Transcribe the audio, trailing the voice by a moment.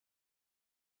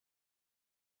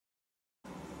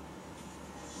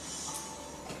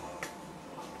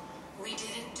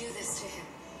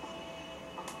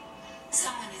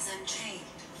chained.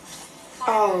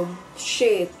 Oh,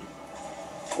 shit.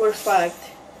 We're fucked.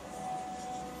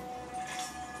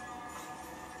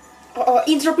 Oh,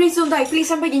 Indra, please don't die. Please,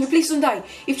 I'm begging you, please don't die.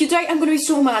 If you die, I'm gonna be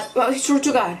so mad. I swear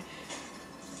to God.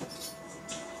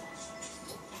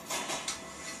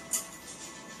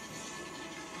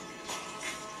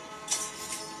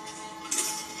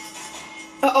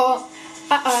 Uh-oh.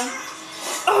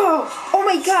 Oh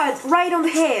my God, right on the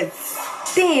head.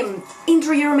 Damn,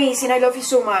 Indra, you're amazing. I love you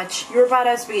so much. You're a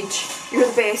badass bitch. You're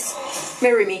the best.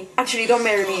 Marry me. Actually, don't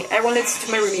marry me. I wanted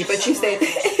to marry me, but she's dead.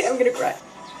 I'm gonna cry.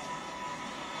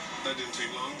 That didn't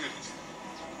take long, did it?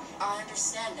 I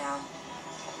understand now.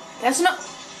 That's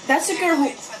a girl who...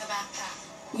 For the backpack.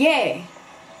 Yeah.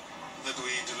 That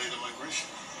we delay the migration.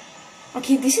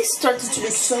 Okay, this is starting to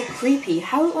look so creepy.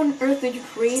 How on earth did you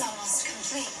create It's almost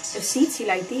complete. a city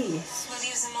like this? We'll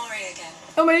use Amori again.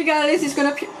 Oh my God, this is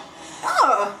gonna appear...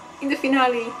 Oh, in the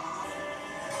finale.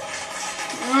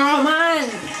 Oh man,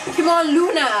 come on,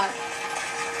 Luna.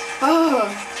 Oh,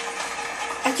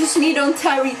 I just need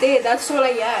Ontari dead, that's all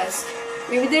I ask.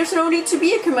 Maybe there's no need to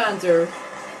be a commander.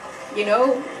 You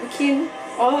know, we can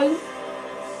all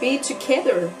be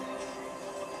together.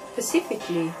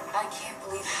 Pacifically. I can't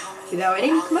believe how many Without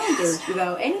any commander,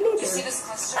 without any leader. You see this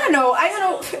cluster? I don't know. I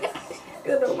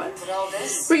don't know, man. But all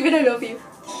this? Raven, I love you.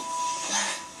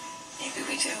 Maybe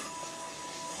we do.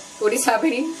 What is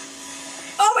happening?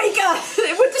 Oh my God!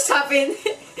 What just happened?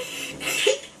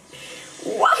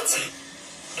 What?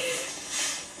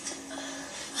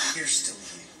 You're still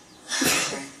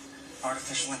okay?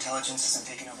 Artificial intelligence isn't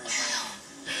taking over your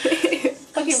brain.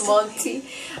 Fucking Monty.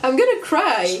 I'm gonna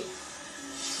cry.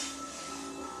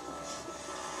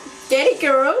 Get it,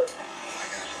 girl?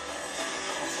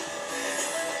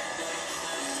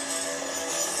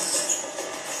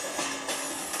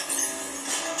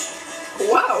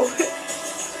 Wow.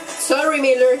 Sorry,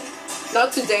 Miller.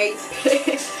 Not today.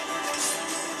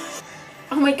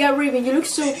 Oh my God, Raven, you look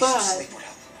so bad.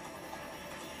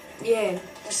 Yeah. I'm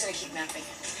just gonna keep mapping.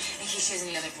 In case she has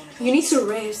any other vulnerabilities. You need to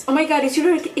rest. Oh my God, is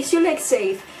your leg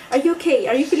safe? Are you okay?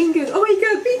 Are you feeling good? Oh my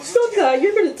God, bitch, don't die.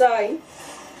 You're gonna die.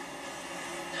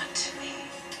 Not to me.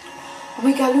 Oh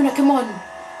my God, Luna, come on.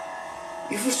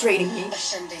 You're frustrating me.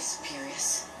 Ashende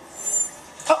Superius.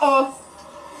 Uh-oh.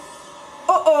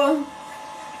 Uh-oh.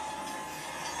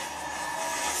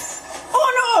 Oh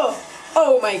no!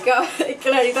 Oh my God,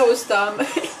 Clarita was dumb.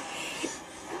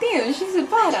 Damn, she's a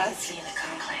badass. In the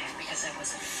conclave because I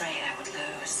was afraid I would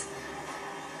lose.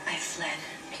 I fled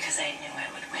because I knew I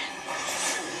would win.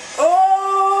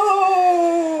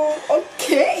 Oh,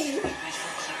 okay.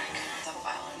 Rightful clerk. The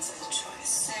violence of the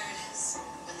choice. There it is.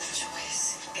 When the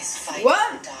choice is fight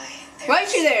What? or die. Why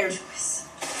is she there? Choice.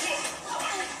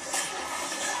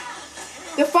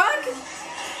 The fuck?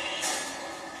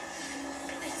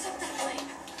 It's up the flame.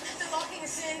 They're locking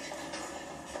us in.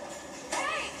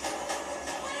 Hey!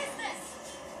 What is this?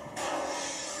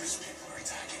 Those people are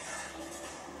attacking her.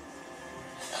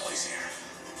 Ellie's here.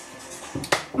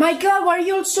 My God, why are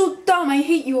you all so dumb? I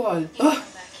hate you all. Ugh.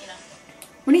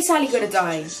 When is Ali gonna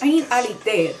die? I need Ali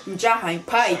dead. And Jaha and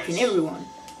Pike and everyone.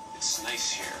 It's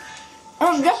nice here.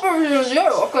 Oh, definitely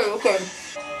there. Okay, okay.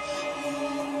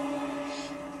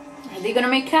 Are they gonna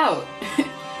make out?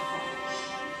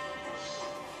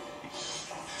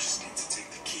 Just need to take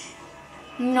the key.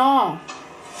 No.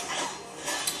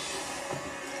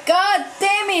 God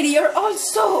damn it, you're all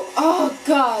so... Oh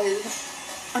God.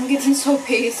 I'm getting so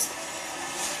pissed.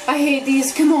 I hate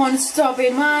this. Come on, stop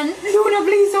it, man. Luna,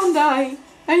 please don't die.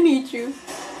 I need you.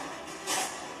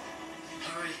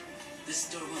 Hurry. This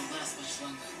door won't last much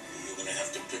longer. You're gonna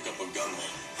have to pick up a gun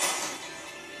then.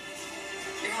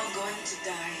 You're all going to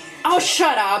die here. Oh,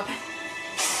 shut up.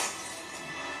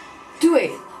 Do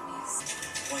it.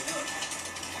 Why not?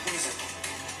 Who is it?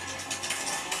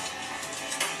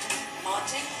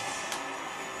 Monty?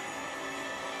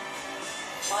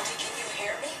 Monty, can you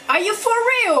hear me? Are you for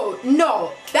real?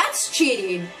 No, that's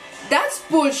cheating. That's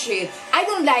bullshit. I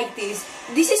don't like this.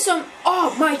 This is some...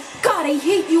 Oh my God, I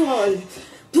hate you all.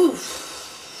 Poof.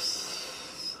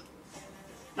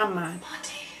 I'm mad.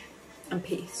 Monty, I'm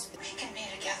pissed. we can be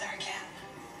together again.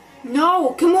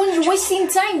 No, come on, you're wasting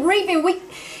time. Raven, wait.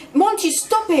 Monty,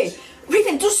 stop it.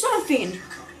 Raven, do something.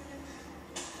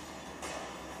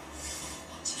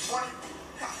 What?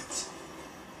 Happens.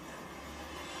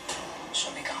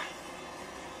 She'll be gone.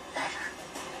 Forever.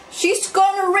 She's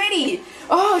gone already.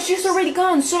 Oh, she's already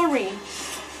gone. Sorry.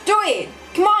 Do it.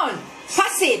 Come on.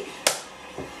 Pass it.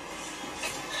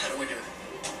 How do I do it?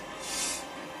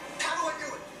 How do I do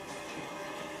it?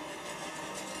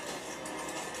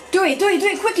 Do it, do it, do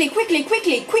it. Quickly, quickly,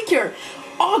 quickly, quicker.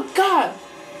 Oh, God.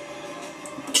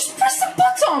 Just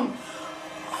Come!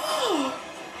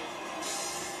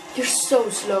 You're so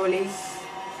slowly.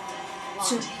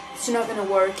 It's not gonna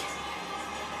work.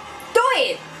 Do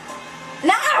it!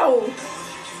 Now!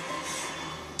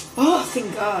 Oh,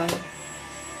 thank God.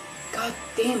 God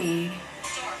damn it.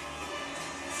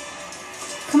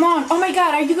 Come on. Oh my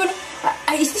God, are you gonna...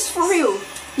 is this for real?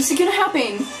 Is it gonna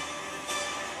happen?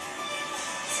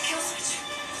 Kill switch.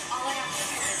 All I have to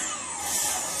hear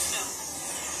is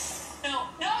no. No,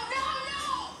 no, no, no!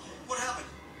 What happened?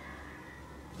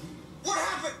 What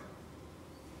happened?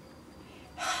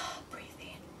 Breathe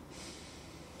in.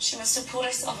 She must have pulled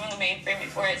herself from the mainframe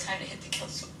before I had time to hit the kill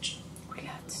switch.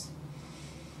 Relax.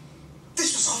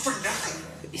 This was all for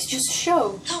nothing. It's just a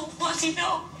show. No, Monty,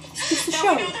 no. It's a Now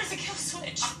show. we know there's a kill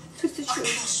switch. It's just a A show. kill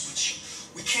switch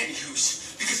we can't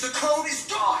use because the code is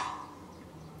gone.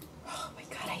 Oh my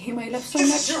God, I hate my life so This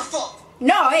much. is your fault.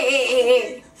 No,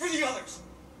 hey. For the others.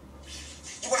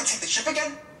 You want to take the ship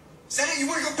again? Is that it? You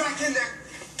want to go back in there?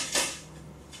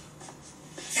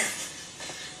 Here.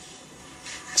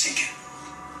 Take it.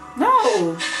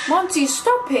 No! Monty,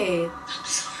 stop it! I'm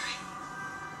sorry.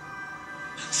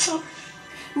 I'm sorry.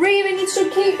 Raven, it's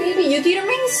okay, baby. You did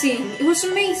amazing. It was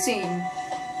amazing.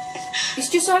 It's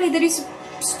just Ali that is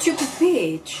a stupid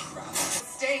bitch.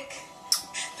 Mistake.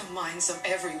 The minds of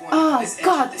everyone. Oh, who has entered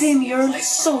God this damn, new you're life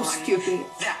so on stupid.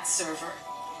 That server.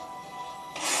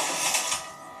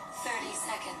 30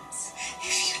 seconds.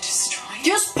 If you destroy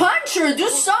Just punch her. Do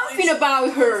something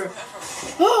about her.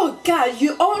 Oh God,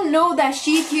 you all know that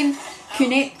she can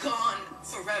connect gone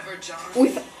forever, John.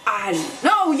 with Ali.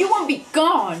 No, you won't be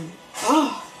gone.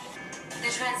 Oh, The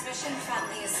transmission from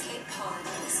the escape pod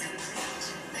is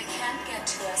complete. They can't get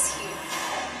to us here.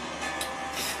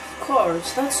 of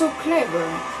course, that's so clever.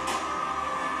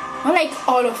 Not like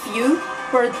all of you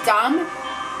were dumb.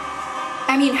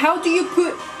 I mean, how do you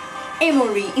put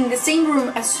Emory in the same room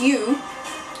as you?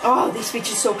 Oh, this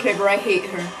bitch is so clever. I hate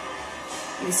her.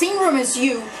 In the same room as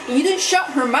you, and you didn't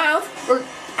shut her mouth, or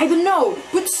I don't know,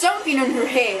 put something on her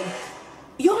head.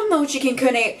 You all know she can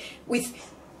connect with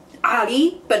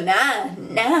Ali, but nah.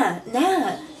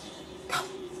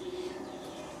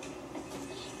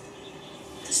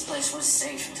 This place was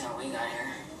safe until we got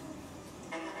here.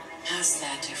 How's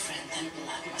that different than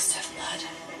blood must have blood?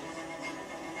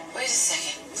 Wait a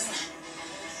second, Luna.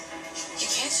 You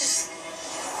can't just...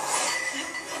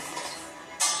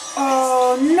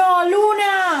 Oh no,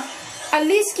 Luna! At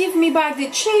least give me back the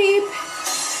chip.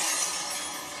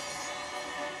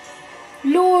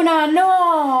 Luna,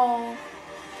 no!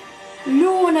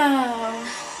 Luna!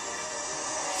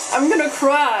 I'm gonna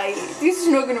cry. This is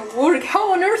not gonna work.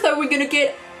 How on earth are we gonna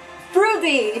get through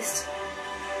this?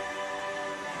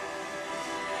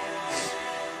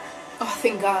 Oh,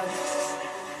 thank God.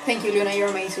 Thank you, Luna. You're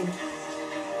amazing.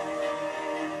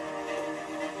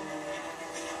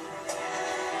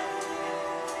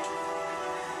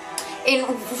 And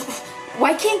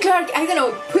why can't Clark, I don't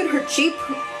know, put her chip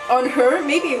on her?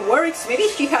 Maybe it works. Maybe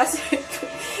she has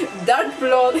dark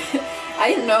blood.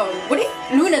 I don't know. What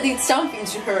if Luna did something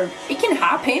to her? It can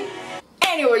happen.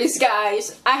 Anyways,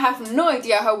 guys, I have no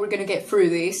idea how we're gonna get through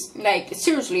this. Like,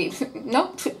 seriously,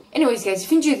 no. Anyways, guys,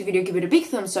 if you enjoyed the video, give it a big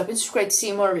thumbs up and subscribe to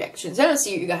see more reactions. And I'll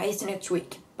see you guys next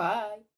week. Bye.